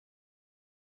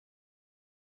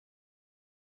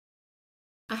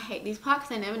I hate these parts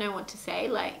because I never know what to say.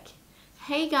 Like,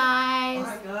 hey guys.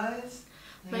 Alright guys.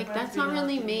 Like, that's not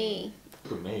really me.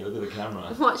 Look at me, look at the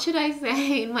camera. What should I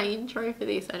say in my intro for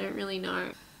this? I don't really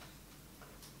know.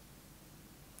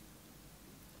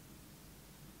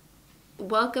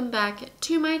 Welcome back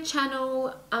to my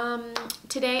channel.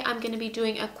 Today I'm going to be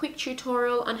doing a quick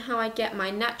tutorial on how I get my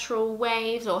natural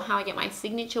waves or how I get my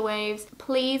signature waves.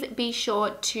 Please be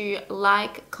sure to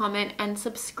like, comment and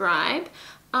subscribe.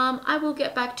 I will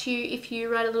get back to you if you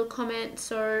write a little comment,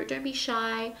 so don't be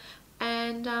shy,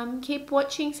 and keep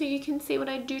watching so you can see what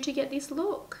I do to get this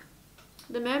look.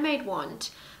 The mermaid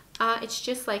wand. It's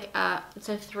just like it's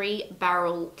a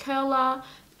 3-barrel curler.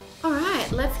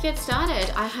 Alright, let's get started.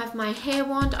 I have my hair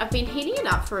wand. I've been heating it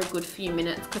up for a good few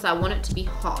minutes because I want it to be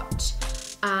hot.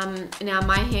 Now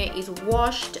my hair is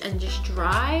washed and just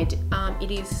dried.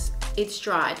 It's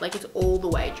dried, like it's all the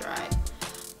way dried.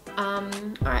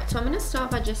 Alright, so I'm going to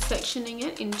start by just sectioning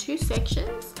it in 2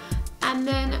 sections. And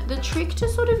then the trick to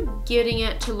sort of getting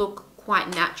it to look quite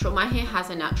natural, my hair has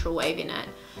a natural wave in it,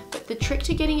 but the trick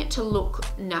to getting it to look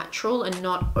natural and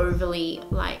not overly,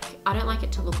 like, I don't like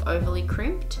it to look overly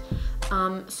crimped.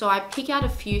 So I pick out a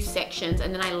few sections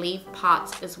and then I leave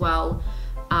parts as well,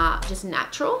 just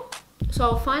natural. So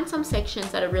I'll find some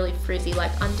sections that are really frizzy,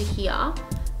 like under here,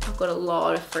 I've got a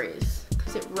lot of frizz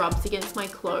because it rubs against my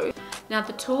clothes. Now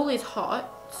the tool is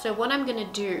hot, so what I'm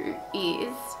gonna do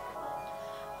is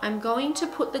I'm going to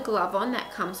put the glove on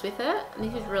that comes with it. And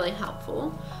this is really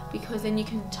helpful because then you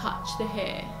can touch the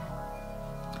hair.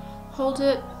 Hold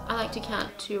it, I like to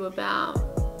count to about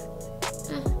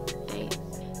 8.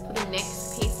 For the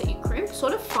next piece that you crimp,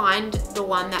 sort of find the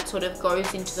one that sort of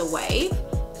goes into the wave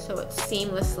so it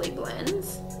seamlessly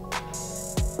blends.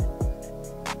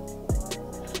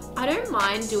 I don't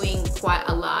mind doing quite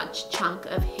a large chunk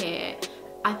of hair.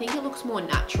 I think it looks more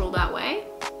natural that way.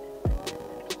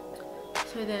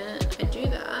 So then I do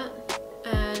that,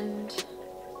 and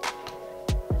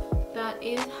that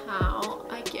is how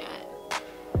I get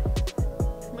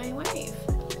my wave.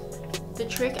 The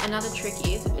trick, another trick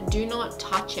is do not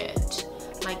touch it.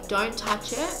 Like, don't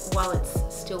touch it while it's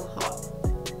still hot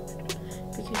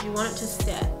because you want it to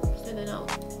set. So then I'll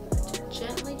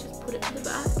gently just put it to the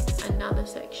back, another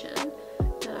section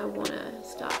that I want to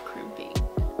start crimping.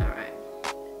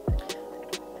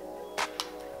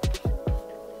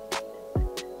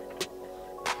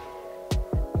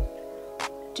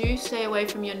 Do stay away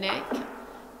from your neck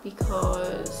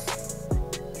because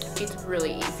it's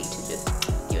really easy to just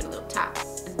give it a little tap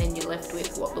and then you're left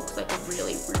with what looks like a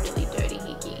really, really dirty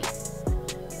hickey.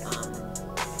 And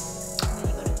then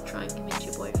you gotta try and convince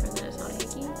your boyfriend that it's not a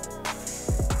hickey.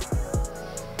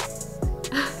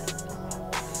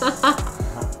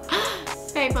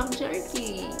 Babe, I'm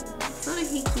joking. It's not a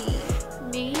hickey.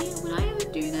 Me? Would I ever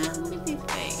do that? Look at this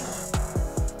face.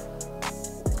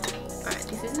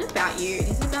 This isn't about you,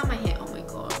 this is about my hair. Oh my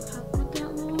god, how good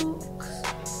that looks.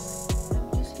 I'm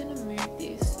just gonna move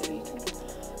this so you can...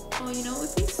 Oh, you know what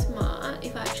would be smart?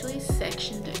 If I actually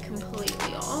sectioned it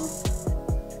completely off.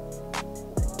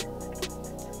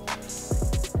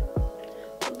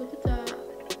 But look at that.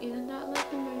 Isn't that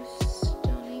like the most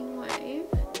stunning wave?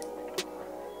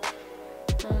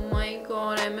 Oh my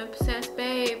god, I'm obsessed,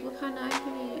 babe. Look how nice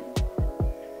it is.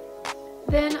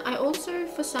 Then I also,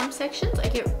 for some sections, I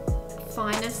get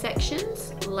finer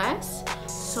sections, less,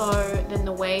 so then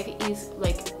the wave is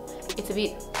like it's a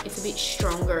bit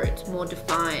stronger, it's more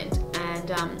defined, and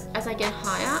as I get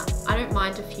higher I don't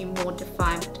mind a few more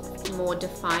defined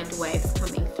waves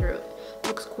coming through. It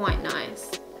looks quite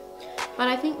nice, but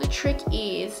I think the trick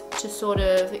is to sort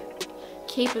of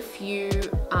keep a few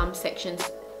sections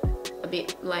a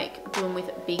bit like doing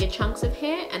with bigger chunks of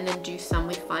hair and then do some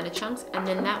with finer chunks, and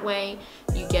then that way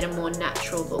you get a more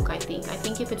natural look. I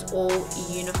think if it's all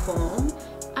uniform,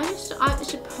 I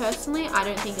just personally I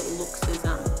don't think it looks as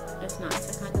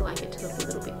nice. I kind of like it to look a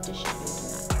little bit disheveled and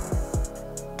natural.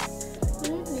 I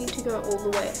don't need to go all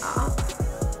the way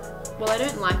up. Well, I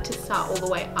don't like to start all the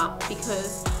way up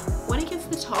because when it gets to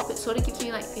the top it sort of gives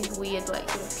me like this weird like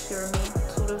little pyramid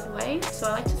sort of wave, so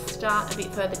I like to start a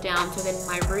bit further down so then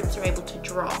my roots are able to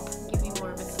drop, give me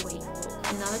more of a sleek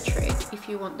look. Another trick, if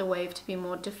you want the wave to be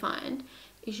more defined,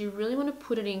 is you really want to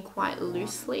put it in quite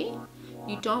loosely.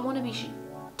 You don't want to be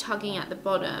tugging at the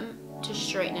bottom to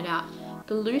straighten it out.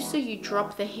 The looser you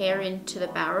drop the hair into the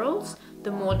barrels,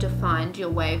 the more defined your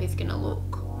wave is going to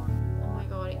look. Oh my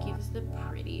god, it gives the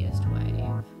prettiest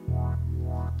wave.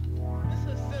 This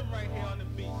is Sim right here on the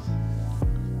beach.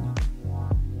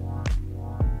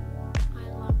 I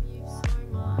love you so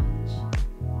much.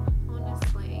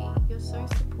 Honestly, you're so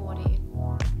supportive.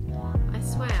 I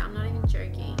swear, I'm not even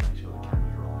joking. Make sure the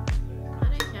camera's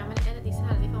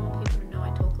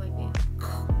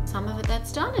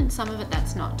that's done and some of it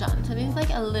that's not done. So this is like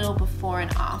a little before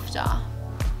and after.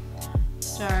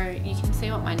 So you can see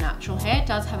what my natural hair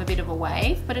does have a bit of a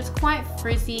wave, but it's quite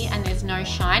frizzy and there's no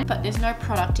shine, but there's no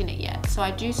product in it yet. So I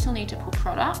do still need to put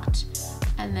product,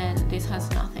 and then this has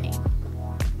nothing.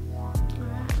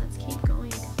 Alright, let's keep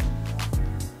going.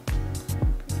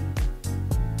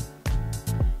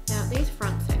 Now these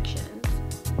front sections,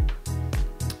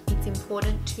 it's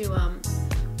important to,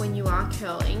 when you are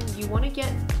curling, you want to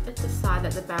get at the side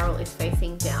that the barrel is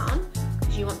facing down,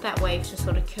 because you want that wave to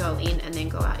sort of curl in and then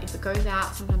go out. If it goes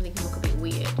out, sometimes it can look a bit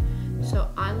weird. So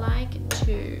I like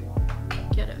to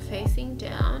get it facing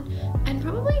down and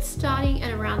probably starting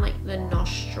at around like the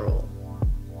nostril.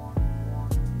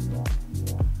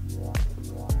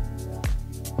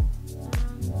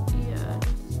 Yeah,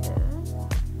 just there.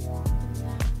 And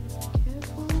then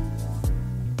careful.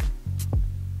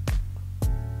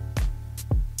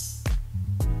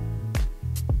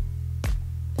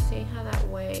 See how that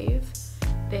wave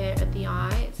there at the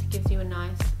eye, it gives you a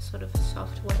nice sort of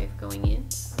soft wave going in.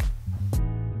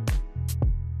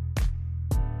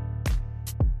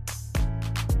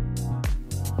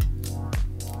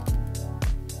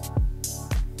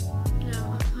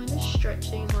 Now I kind of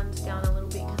stretch these ones down a little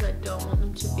bit because I don't want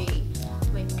them to be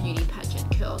like beauty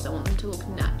pageant curls. I want them to look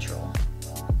natural.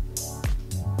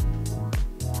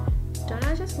 Don't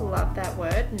I just love that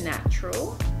word,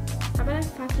 natural? How about I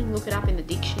fucking look it up in the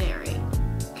dictionary?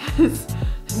 Because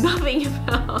nothing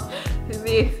about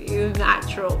this is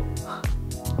natural.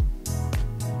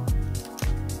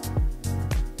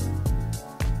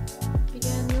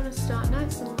 Again, you want to start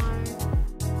nice and low.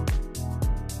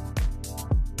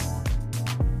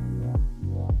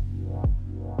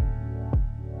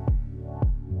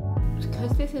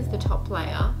 Because this is the top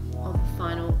layer of the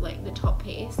final, like the top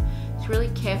piece, it's really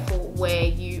careful where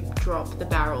you drop the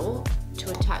barrel to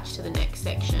attach to the next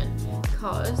section,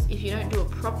 because if you don't do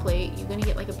it properly, you're going to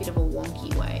get like a bit of a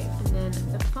wonky wave. And then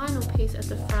the final piece at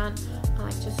the front, I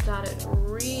like to start it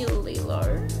really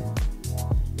low.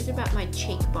 It's about my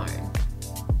cheekbone.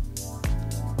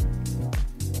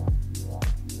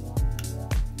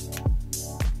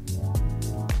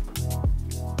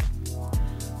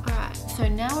 Alright, so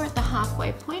now we're at the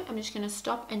halfway point. I'm just going to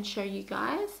stop and show you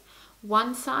guys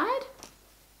one side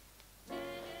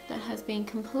that has been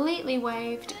completely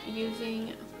waved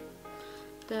using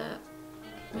the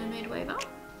Mermaid Waver,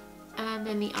 and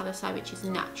then the other side which is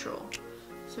natural.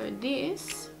 So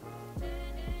this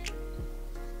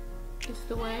is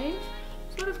the wave.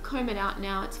 Sort of comb it out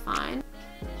now, it's fine.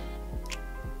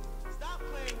 Stop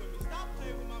playing with me. Stop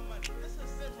playing with my money. This is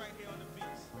sin right here on the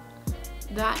beach.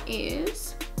 That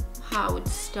is how I would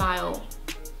style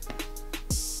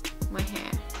my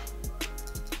hair.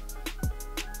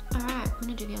 Alright, I'm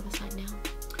going to do the other side now.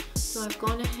 So I've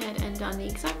gone ahead and done the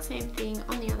exact same thing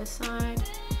on the other side.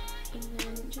 And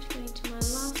then just getting to my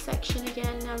last section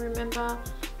again. Now remember,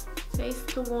 face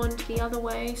the wand the other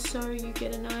way so you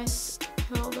get a nice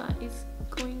curl that is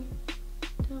going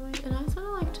down. And I sort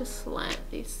of like to slant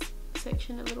this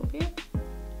section a little bit.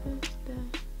 Just there.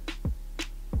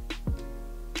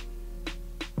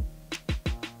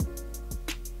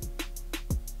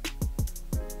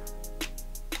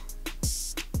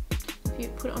 If you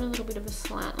put it on a little bit of a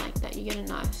slant like that, you get a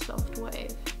nice soft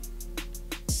wave.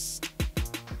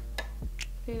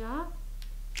 See that?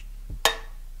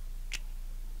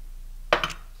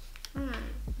 Alright,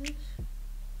 let's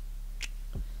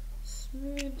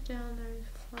smooth down those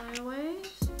flyaways.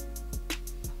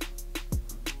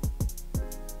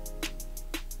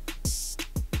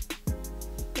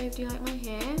 Babe, do you like my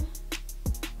hair?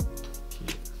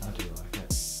 Cute. I do like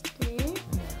it. Do you?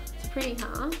 Yeah. It's pretty,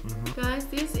 huh? Guys,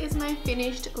 this is my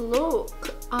finished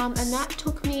look. And that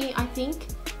took me, I think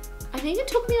it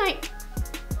took me like,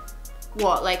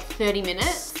 what, like 30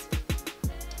 minutes?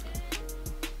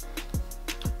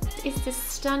 It's this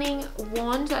stunning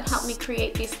wand that helped me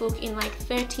create this look in like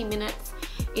 30 minutes.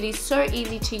 It is so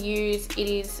easy to use.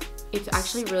 It's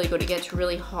actually really good. It gets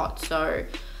really hot, so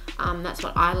that's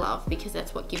what I love, because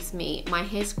that's what gives me, my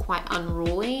hair's quite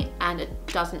unruly and it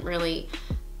doesn't really,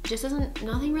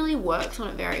 nothing really works on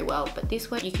it very well, but this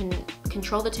way you can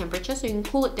control the temperature, so you can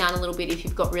cool it down a little bit if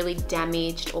you've got really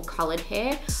damaged or colored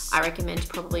hair. I recommend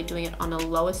probably doing it on a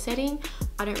lower setting.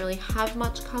 I don't really have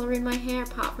much color in my hair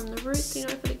apart from the roots, you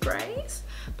know, for the grays,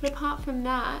 but apart from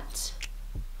that,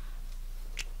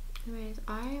 anyways,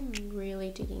 I am really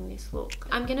digging this look.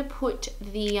 I'm gonna put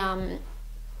the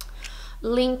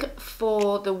link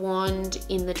for the wand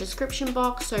in the description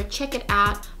box, so check it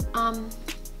out.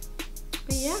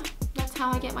 But yeah, that's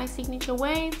how I get my signature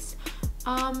waves,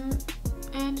 and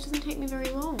it doesn't take me very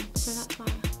long, so that's why.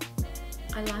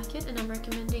 I like it and I'm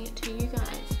recommending it to you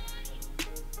guys.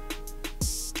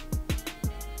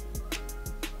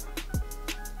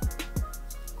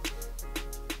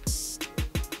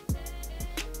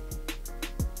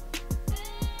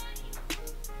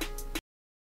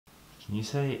 Can you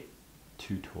say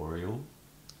tutorial?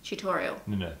 Tutorial.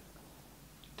 No.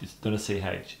 It's not a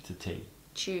CH, it's a T.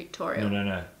 Tutorial.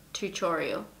 No.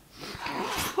 Tutorial.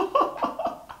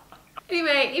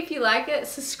 Anyway, if you like it,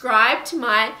 subscribe to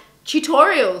my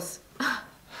tutorials.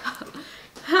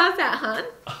 How's that, hun?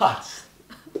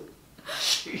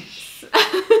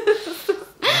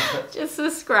 Just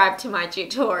subscribe to my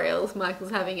tutorials.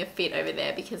 Michael's having a fit over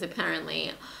there because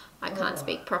apparently I can't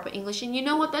speak proper English. And you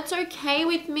know what? That's okay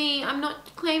with me. I'm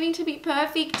not claiming to be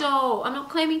perfect, though. I'm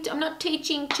not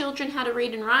teaching children how to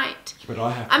read and write. But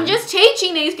I have I'm just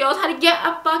teaching these girls how to get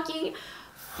a fucking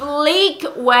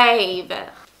fleek wave.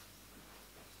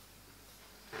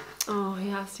 Oh, he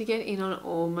has to get in on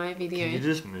all my videos. Can you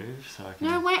just move so I can...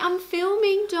 No, wait, I'm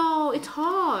filming, doll. It's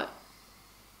hot.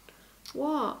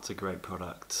 What? It's a great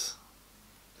product. Is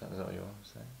that what you want to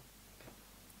say?